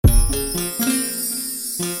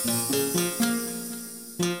How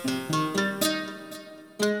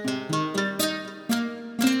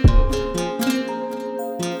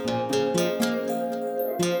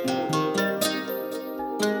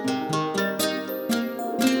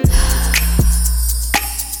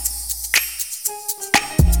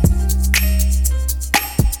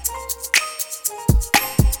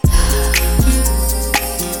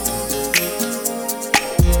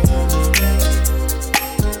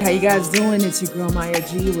you guys doing? It's your girl Maya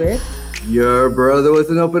G with your brother with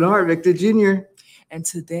an open heart, Victor Jr. And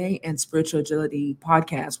today in Spiritual Agility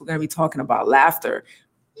Podcast, we're going to be talking about laughter.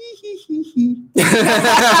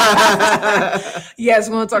 Yes,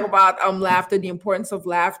 we're going to talk about laughter, the importance of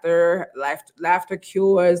laughter. Laughter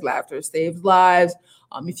cures, laughter saves lives.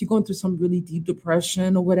 If you're going through some really deep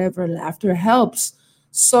depression or whatever, laughter helps.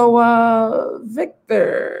 So,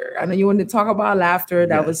 Victor, I know you wanted to talk about laughter.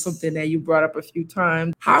 That was something that you brought up a few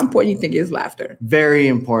times. How important do you think is laughter? Very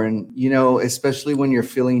important, especially when you're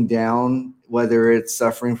feeling down, whether it's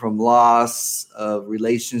suffering from loss of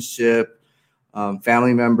relationship,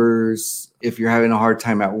 family members, if you're having a hard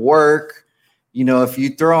time at work, if you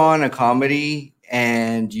throw on a comedy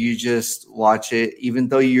and you just watch it, even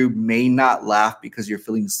though you may not laugh because you're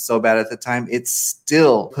feeling so bad at the time, it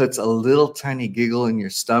still puts a little tiny giggle in your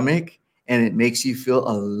stomach and it makes you feel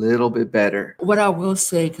a little bit better. What I will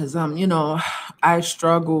say, because, I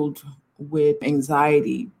struggled with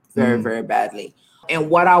anxiety very, very badly. And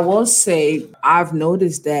what I will say, I've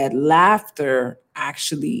noticed that laughter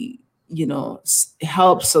actually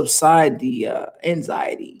help subside the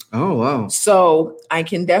anxiety. Oh, wow. So I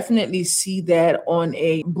can definitely see that on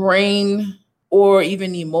a brain or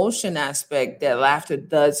even emotion aspect, that laughter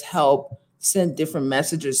does help send different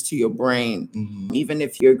messages to your brain. Mm-hmm. Even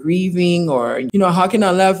if you're grieving or, how can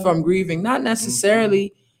I laugh if I'm grieving? Not necessarily.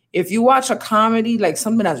 Mm-hmm. If you watch a comedy, like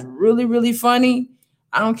something that's really, really funny,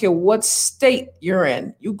 I don't care what state you're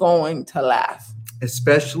in, you're going to laugh.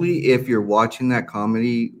 Especially if you're watching that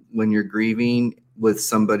comedy when you're grieving with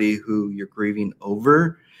somebody who you're grieving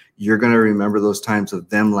over, you're going to remember those times of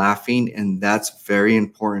them laughing. And that's very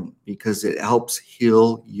important because it helps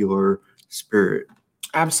heal your spirit.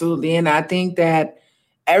 Absolutely. And I think that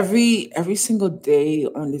every single day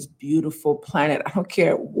on this beautiful planet, I don't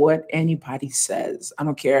care what anybody says. I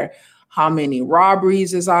don't care how many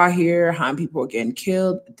robberies is out here, how many people are getting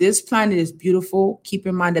killed. This planet is beautiful. Keep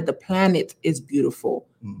in mind that the planet is beautiful.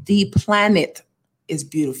 Mm-hmm. The planet is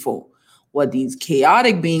beautiful. What these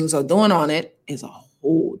chaotic beings are doing on it is a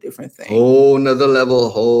whole different thing. Whole nother level,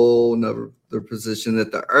 whole nother position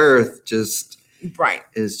that the earth just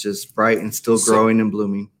is just bright and still growing and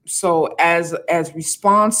blooming. So as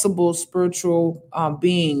responsible spiritual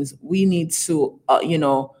beings, we need to,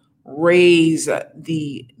 raise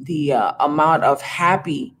the amount of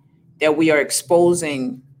happy that we are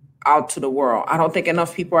exposing out to the world. I don't think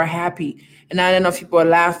enough people are happy and not enough people are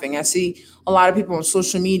laughing. I see a lot of people on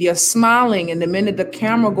social media smiling, and the minute the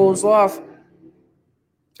camera goes off,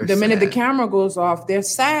 they're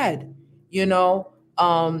sad. We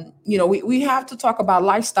have to talk about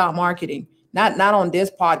lifestyle marketing, not on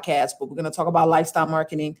this podcast, but we're going to talk about lifestyle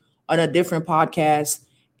marketing on a different podcast.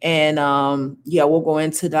 And we'll go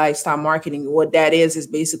into lifestyle marketing. What that is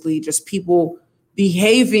basically just people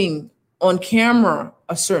behaving on camera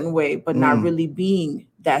a certain way, but not really being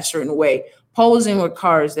that certain way. Posing with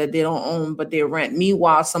cars that they don't own, but they rent.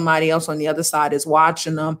 Meanwhile, somebody else on the other side is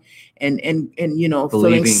watching them and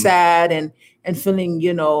feeling sad and feeling,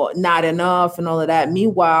 not enough and all of that.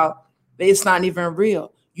 Meanwhile, it's not even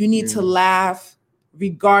real. You need to laugh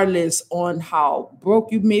regardless on how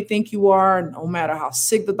broke you may think you are, no matter how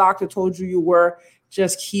sick the doctor told you were.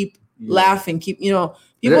 Just keep laughing.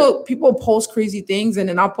 People post crazy things and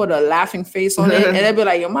then I'll put a laughing face on it and they'll be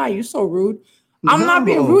like, yo, Ma, you're so rude. I'm not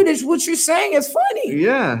being rude. It's what you're saying. It's funny.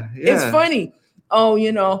 Yeah. It's funny. Oh,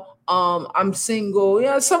 I'm single.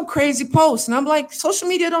 Yeah, some crazy post. And I'm like, social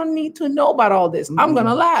media don't need to know about all this. I'm going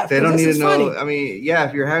to laugh. They don't need to know. Funny. I mean,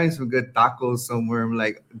 if you're having some good tacos somewhere, I'm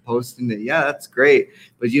like posting it. Yeah, that's great.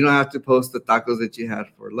 But you don't have to post the tacos that you had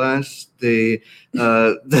for lunch, the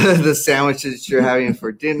sandwiches that you're having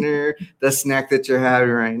for dinner, the snack that you're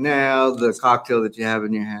having right now, the cocktail that you have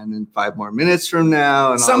in your hand in 5 more minutes from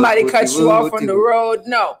now. And somebody cuts you off on the road.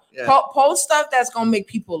 No, post stuff that's going to make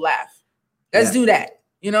people laugh. Let's do that.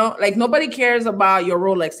 Nobody cares about your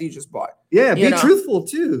Rolex you just bought. Yeah, be truthful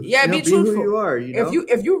too. Yeah, be truthful. Who you are.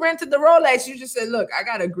 If you rented the Rolex, you just said, "Look, I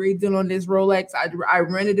got a great deal on this Rolex. I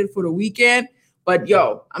rented it for the weekend, but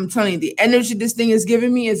I'm telling you, the energy this thing is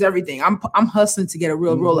giving me is everything. I'm hustling to get a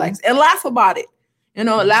real Rolex and laugh about it.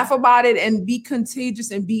 Laugh about it and be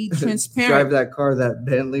contagious and be transparent. Drive that car, that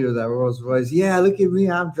Bentley or that Rolls Royce. Yeah, look at me.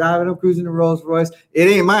 I'm driving. I'm cruising the Rolls Royce. It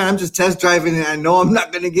ain't mine. I'm just test driving it. I know I'm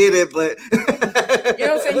not going to get it, but. You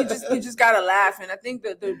know what I'm saying? You just got to laugh. And I think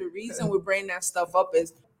that the reason we're bringing that stuff up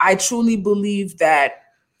is I truly believe that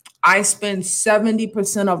I spend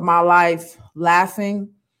 70% of my life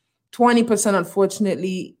laughing, 20%,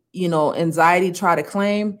 unfortunately, anxiety try to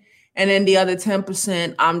claim. And then the other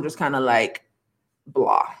 10%, I'm just kind of like,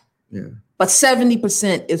 blah. Yeah. But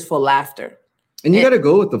 70% is for laughter. And you got to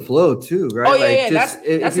go with the flow too, right? Oh, yeah, that's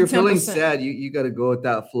if you're 10%. feeling sad, you got to go with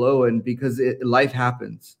that flow, and because life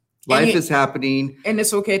happens. Life is happening. And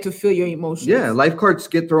it's okay to feel your emotions. Yeah, life cards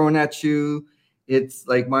get thrown at you. It's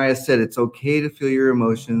like Maya said, it's okay to feel your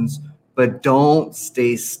emotions, but don't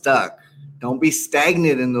stay stuck. Don't be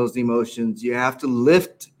stagnant in those emotions. You have to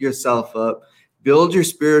lift yourself up, build your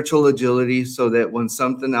spiritual agility so that when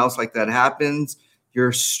something else like that happens,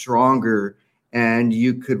 you're stronger and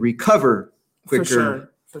you could recover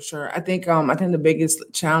quicker. For sure. I think the biggest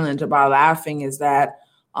challenge about laughing is that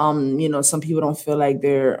some people don't feel like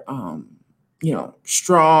they're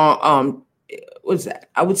strong. What's that?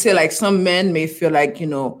 I would say like some men may feel like, I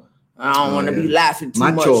don't want to be laughing too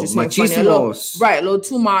much. Machismos. A little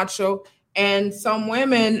too macho. And some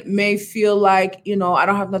women may feel like, I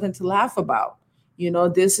don't have nothing to laugh about.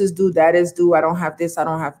 This is due, that is due. I don't have this, I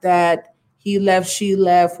don't have that. He left, she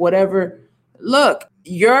left, whatever. Look,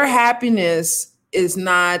 your happiness is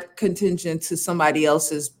not contingent to somebody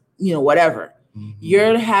else's, whatever. Mm-hmm.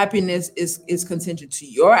 Your happiness is contingent to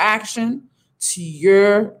your action, to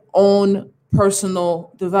your own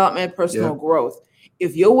personal development, personal growth.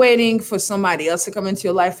 If you're waiting for somebody else to come into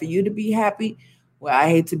your life for you to be happy, well, I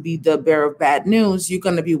hate to be the bearer of bad news. You're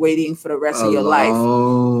going to be waiting for the rest of your life.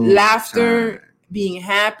 Laughter, being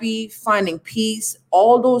happy, finding peace,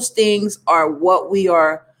 all those things are what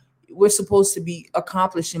we're supposed to be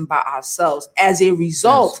accomplishing by ourselves. As a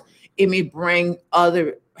result, it may bring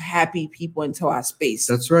other happy people into our space.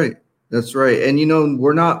 That's right. And,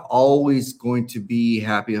 we're not always going to be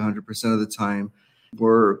happy 100% of the time.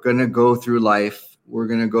 We're going to go through life. We're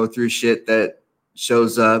going to go through shit that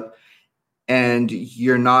shows up, and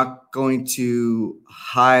you're not going to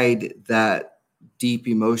hide that deep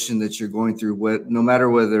emotion that you're going through, no matter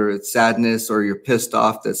whether it's sadness or you're pissed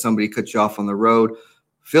off that somebody cut you off on the road.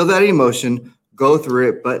 Feel that emotion, go through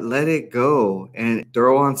it, but let it go and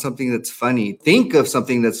throw on something that's funny. Think of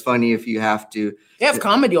something that's funny if you have to. They have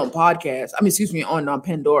comedy on podcasts. On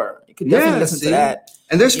Pandora. You could definitely listen to that.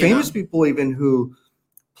 And there's famous people even who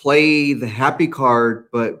play the happy card,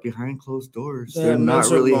 but behind closed doors, they're not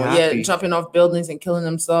really happy. Yeah, jumping off buildings and killing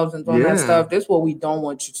themselves and doing that stuff. This is what we don't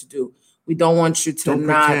want you to do. We don't want you to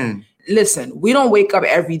pretend. Listen, we don't wake up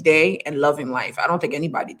every day and loving life. I don't think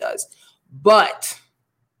anybody does. But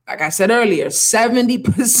like I said earlier,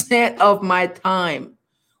 70% of my time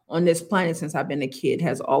on this planet since I've been a kid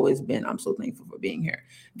has always been, I'm so thankful for being here.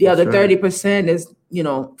 The other 30% is,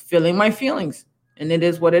 feeling my feelings, and it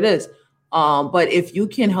is what it is. But if you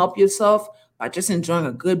can help yourself by just enjoying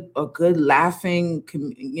a good laughing,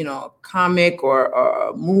 comic or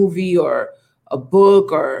a movie or a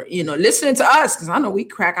book or, listening to us, because I know we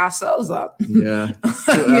crack ourselves up. Yeah.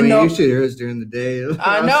 You should hear us during the day.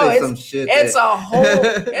 I know it's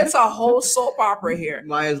a whole soap opera here.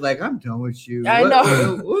 Maya's like, I'm done with you. I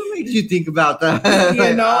know. What makes you think about that?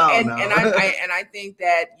 And I think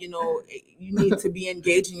that, you need to be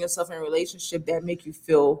engaging yourself in a relationship that make you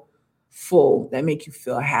feel full, that make you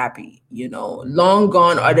feel happy. Long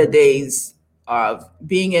gone are the days of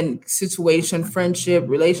being in situation, friendship,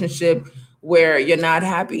 relationship where you're not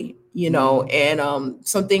happy, and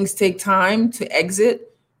some things take time to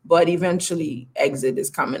exit, but eventually exit is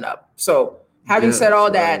coming up. So having said all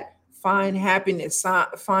that, find happiness,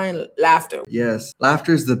 find laughter. Yes,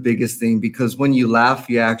 laughter is the biggest thing, because when you laugh,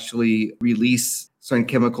 you actually release certain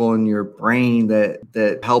chemical in your brain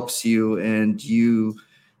that helps you, and you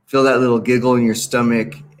feel that little giggle in your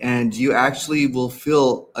stomach, and you actually will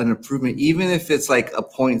feel an improvement. Even if it's like a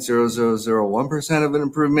 0.0001% of an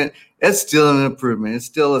improvement, it's still an improvement. It's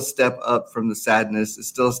still a step up from the sadness. It's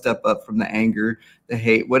still a step up from the anger, the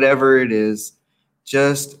hate, whatever it is.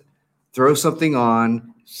 Just throw something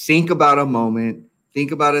on, think about a moment,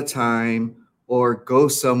 think about a time, or go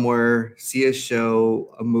somewhere, see a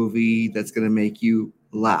show, a movie that's going to make you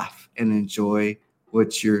laugh and enjoy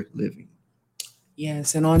what you're living.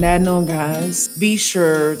 Yes, and on that note, guys, be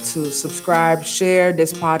sure to subscribe, share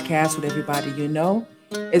this podcast with everybody you know.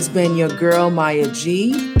 It's been your girl, Maya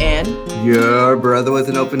G, and your brother with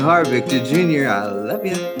an open heart, Victor Jr. I love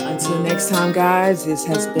you. Until next time, guys, this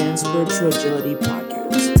has been Spiritual Agility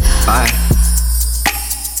Podcast. Bye.